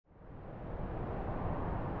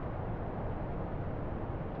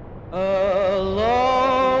Alone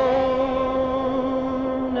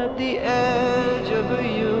at the edge of a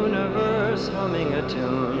universe, humming a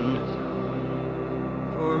tune,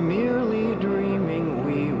 for merely dreaming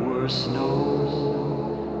we were snow.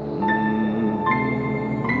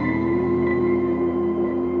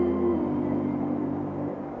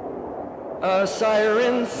 A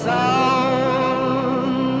siren sounds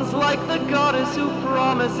like the goddess who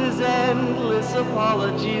promises endless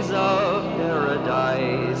apologies of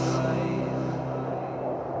paradise.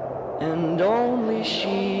 And only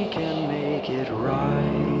she can make it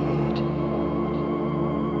right.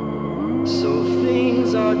 So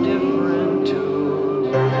things are different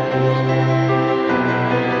tonight.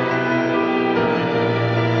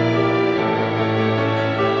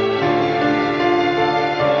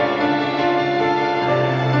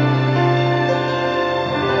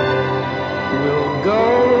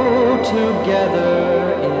 Go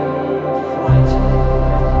together in flight.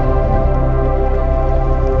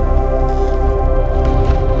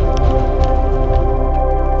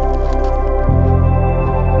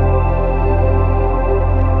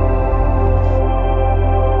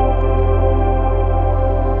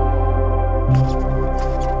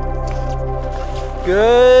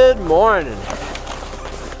 Good morning.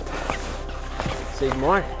 Say good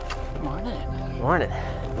morning. Morning. Morning.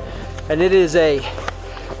 And it is a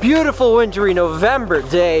beautiful wintry November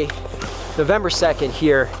day, November 2nd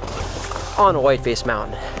here on Whiteface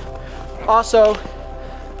Mountain. Also,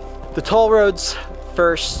 the toll road's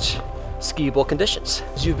first skiable conditions.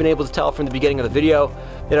 As you've been able to tell from the beginning of the video,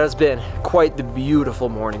 it has been quite the beautiful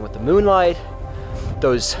morning with the moonlight,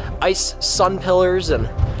 those ice sun pillars and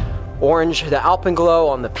orange, the alpenglow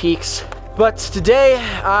on the peaks. But today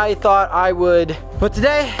I'm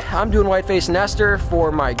doing Whiteface and Esther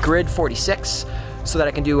for my grid 46. So that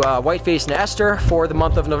I can do Whiteface and Esther for the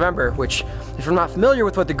month of November, which, if you're not familiar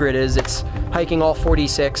with what the grid is, it's hiking all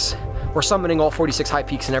 46, or summiting all 46 high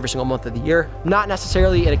peaks in every single month of the year. Not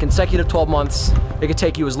necessarily in a consecutive 12 months. It could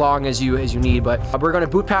take you as long as you need, but we're gonna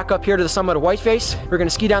boot pack up here to the summit of Whiteface. We're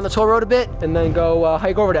gonna ski down the toll road a bit, and then go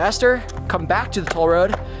hike over to Esther, come back to the toll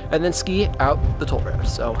road, and then ski out the toll road.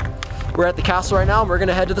 So we're at the castle right now, and we're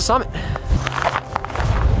gonna head to the summit.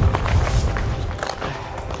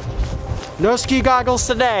 No ski goggles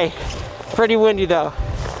today. Pretty windy though.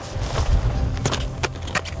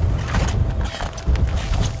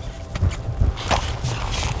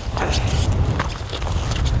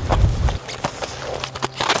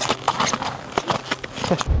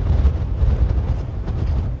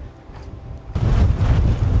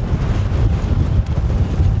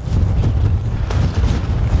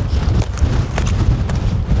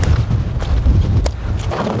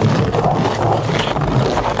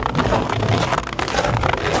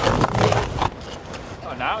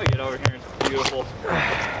 Now we get over here, it's beautiful.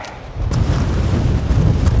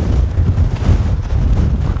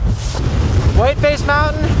 Whiteface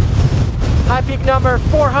Mountain, high peak number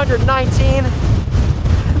 419.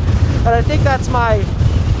 And I think it's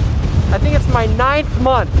my 9th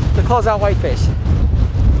month to close out Whiteface.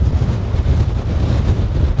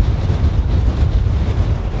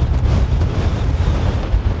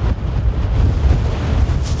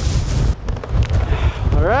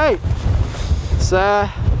 All right.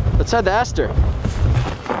 Let's head to Esther.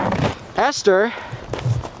 Esther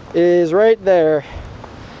is right there.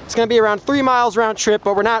 It's gonna be around 3 miles round trip,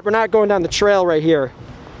 but we're not going down the trail right here.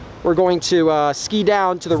 We're going to ski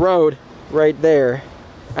down to the road right there,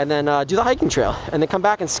 and then do the hiking trail, and then come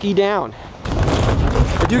back and ski down.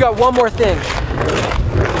 I do got one more thing.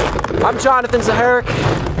 I'm Jonathan Zaharek,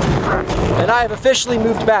 and I have officially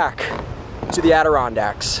moved back to the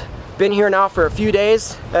Adirondacks. Been here now for a few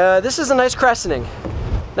days. This is a nice crescenting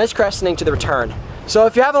to the return. So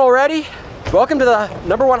if you haven't already, welcome to the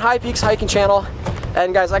 #1 High Peaks hiking channel.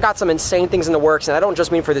 And guys, I got some insane things in the works, and I don't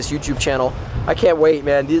just mean for this YouTube channel. I can't wait,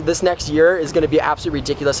 man. This next year is gonna be absolutely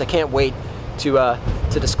ridiculous. I can't wait to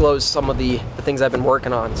disclose some of the things I've been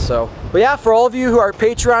working on. So, but yeah, for all of you who are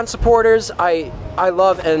Patreon supporters, I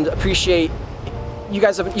love and appreciate you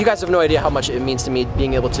guys have no idea how much it means to me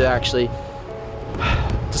being able to actually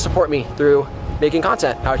to support me through making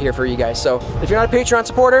content out here for you guys. So if you're not a Patreon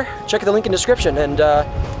supporter, check the link in the description and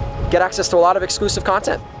get access to a lot of exclusive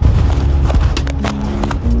content.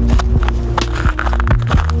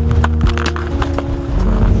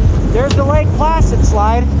 There's the Lake Placid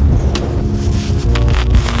slide.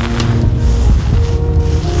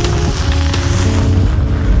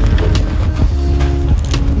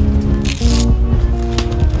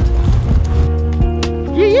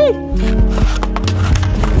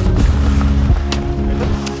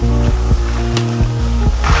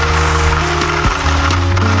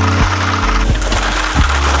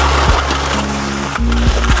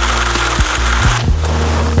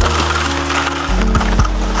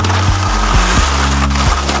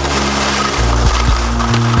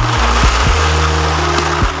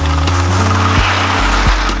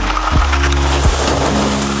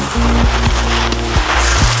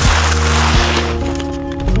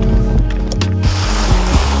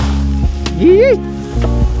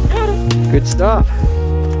 Good stuff.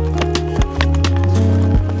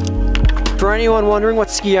 For anyone wondering what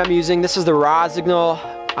ski I'm using, this is the Rosignol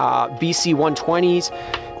BC 120s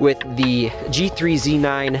with the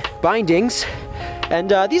G3Z9 bindings. And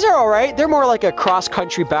these are all right. They're more like a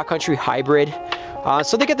cross-country, backcountry hybrid.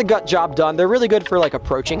 So they get the job done. They're really good for like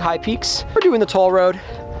approaching high peaks. We're doing the toll road,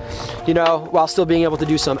 you know, while still being able to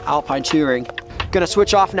do some alpine touring. Gonna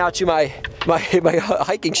switch off now to my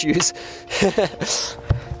hiking shoes.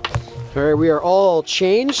 All right, we are all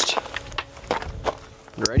changed,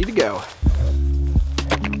 ready to go.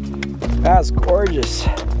 That's gorgeous.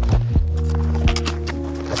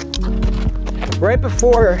 Right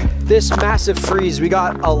before this massive freeze, we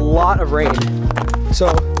got a lot of rain. So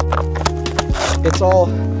it's all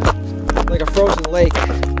like a frozen lake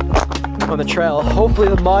on the trail. Hopefully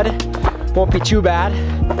the mud won't be too bad,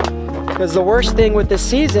 because the worst thing with this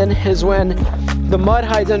season is when the mud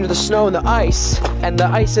hides under the snow and the ice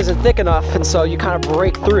isn't thick enough, and so you kind of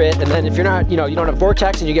break through it, and then if you're not, you know, you don't have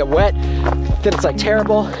vortex and you get wet, then it's like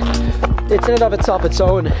terrible. It's in and of itself its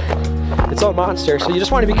own monster, so you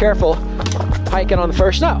just want to be careful hiking on the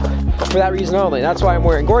first snow for that reason only. That's why I'm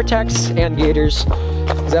wearing Gore-Tex and gaiters,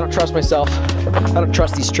 because I don't trust myself. I don't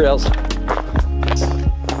trust these trails.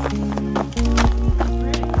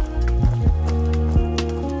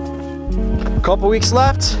 Couple weeks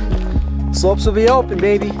left. Slopes will be open,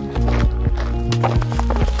 baby.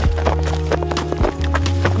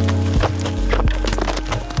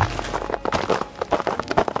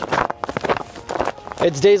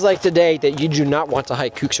 It's days like today that you do not want to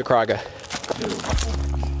hike Kuksakraga.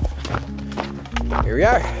 Here we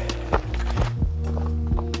are.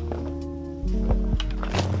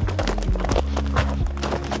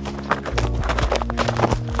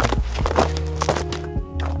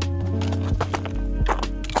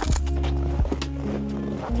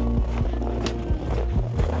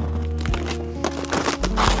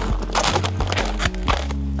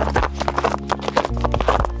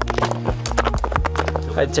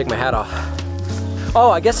 I had to take my hat off.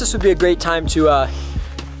 Oh, I guess this would be a great time to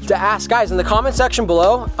ask guys in the comment section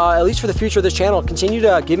below, at least for the future of this channel, continue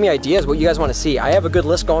to give me ideas what you guys want to see. I have a good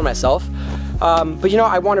list going myself, but you know,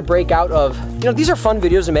 I want to break out of, you know, these are fun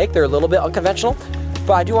videos to make. They're a little bit unconventional,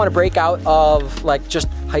 but I do want to break out of like just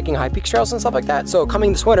hiking high peaks trails and stuff like that. So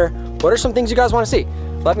coming this winter, what are some things you guys want to see?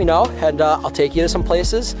 Let me know, and I'll take you to some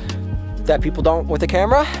places that people don't with a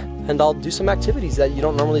camera, and I'll do some activities that you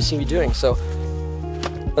don't normally see me doing. So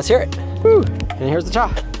let's hear it. Woo. And here's the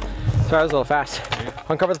top. Sorry, I was a little fast.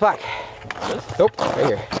 Uncover the plaque. Nope, right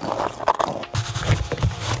here.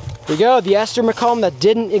 Here we go, the Esther McComb that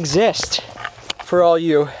didn't exist. For all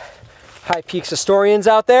you High Peaks historians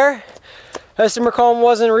out there, Esther McComb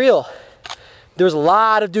wasn't real. There was a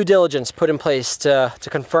lot of due diligence put in place to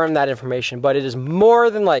confirm that information, but it is more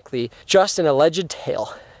than likely just an alleged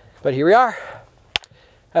tale. But here we are,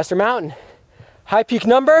 Esther Mountain, High Peak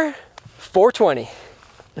number 420.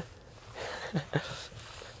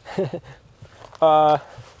 I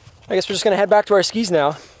guess we're just gonna head back to our skis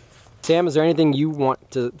now. Sam, is there anything you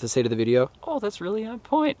want to say to the video? Oh, that's really on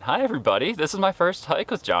point. Hi everybody, this is my first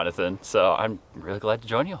hike with Jonathan, so I'm really glad to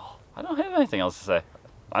join you all. I don't have anything else to say.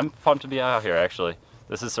 I'm pumped to be out here, actually.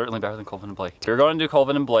 This is certainly better than Colvin and Blake. We were going to do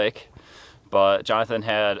Colvin and Blake, but Jonathan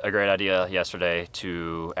had a great idea yesterday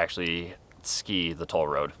to actually ski the toll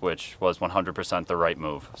road, which was 100% the right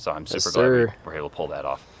move. So I'm super glad we were able to pull that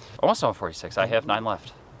off. Almost on 46. I have 9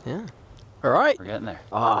 left. Yeah. All right. We're getting there.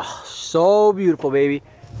 Oh, so beautiful, baby.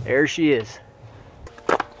 There she is.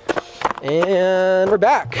 And we're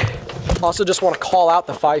back. Also just want to call out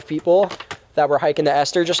the 5 people that were hiking to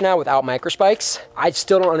Esther just now without microspikes. I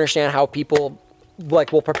still don't understand how people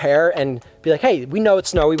like will prepare and be like, hey, we know it's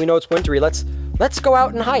snowy, we know it's wintry, let's go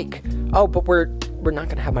out and hike. Oh, but we're not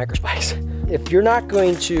gonna have microspikes. If you're not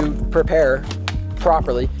going to prepare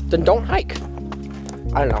properly, then don't hike.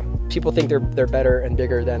 I don't know. People think they're better and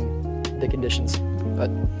bigger than the conditions. But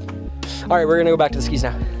all right, we're gonna go back to the skis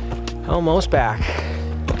now. Almost back.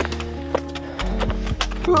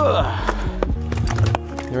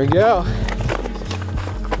 There we go.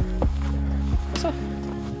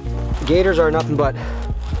 Gators are nothing but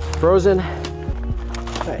frozen.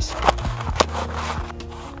 Nice.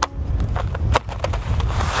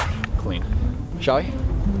 Clean. Shall we?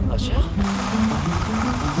 Let's go.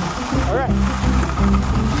 All right.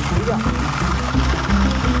 Here we go.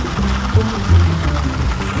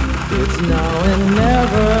 It's now and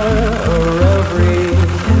never, or every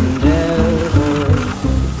endeavor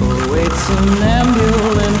awaits some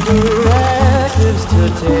ambulant directives to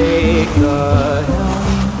take the helm.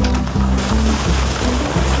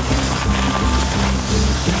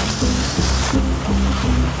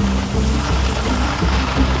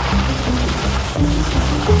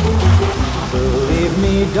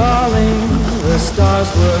 Believe me, darling, the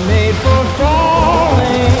stars were made for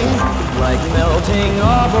falling, like melting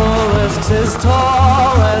obelisks as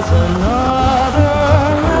tall as another.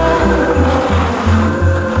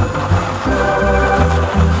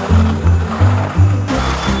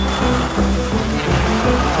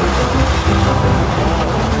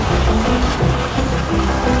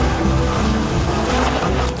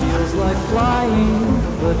 Feels like flying,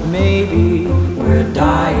 but maybe we're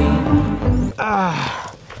dying.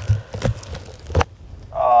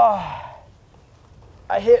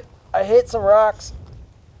 I hit some rocks.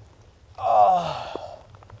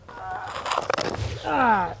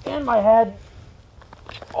 And my head.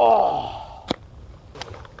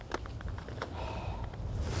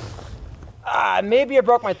 Maybe I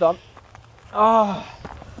broke my thumb. I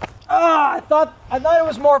thought it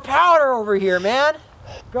was more powder over here, man.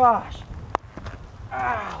 Gosh.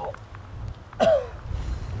 Ow.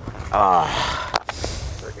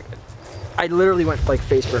 I literally went like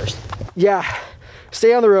face first. Yeah.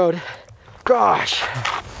 Stay on the road. Gosh.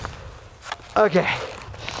 Okay.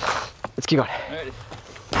 Let's keep going.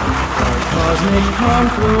 Cosmic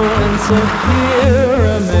confluence of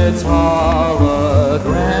pyramids hologram.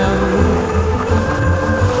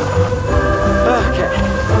 Okay.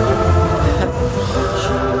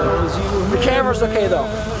 The camera's okay though.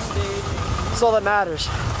 That's all that matters.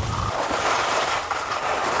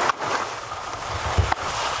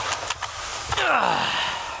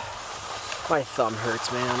 My thumb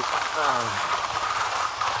hurts, man.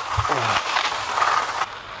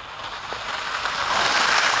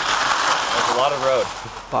 There's a lot of road.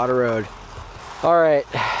 A lot of road. All right.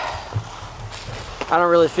 I don't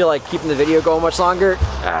really feel like keeping the video going much longer.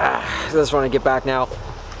 I just want to get back now.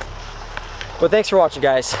 But thanks for watching,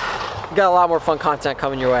 guys. We got a lot more fun content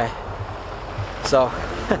coming your way. So,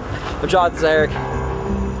 I'm John Zaharek.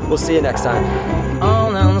 We'll see you next time.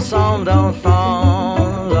 On ensemble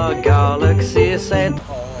d'enfants, la galaxie s'est.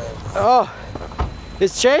 Oh,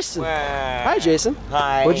 it's Jason. Hi, Jason.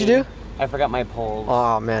 Hi. What'd you do? I forgot my poles.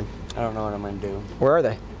 Oh, man. I don't know what I'm gonna do. Where are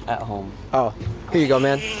they? At home. Oh, here you go,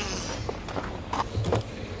 man.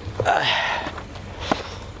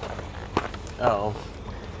 Oh.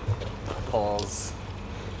 Poles.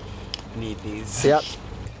 Need these. Yep.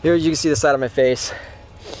 Here you can see the side of my face.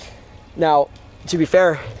 Now, to be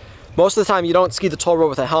fair, most of the time you don't ski the toll road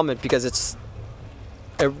with a helmet because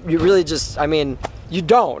you really just, I mean, you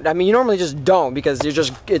don't. I mean, you normally just don't because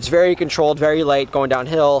it's very controlled, very light going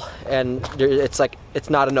downhill, and it's like, it's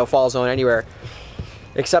not a no-fall zone anywhere.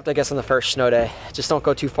 Except, I guess, on the first snow day. Just don't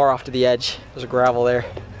go too far off to the edge. There's a gravel there.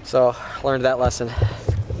 So, I learned that lesson.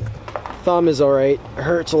 Thumb is all right. It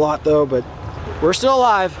hurts a lot though, but we're still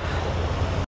alive.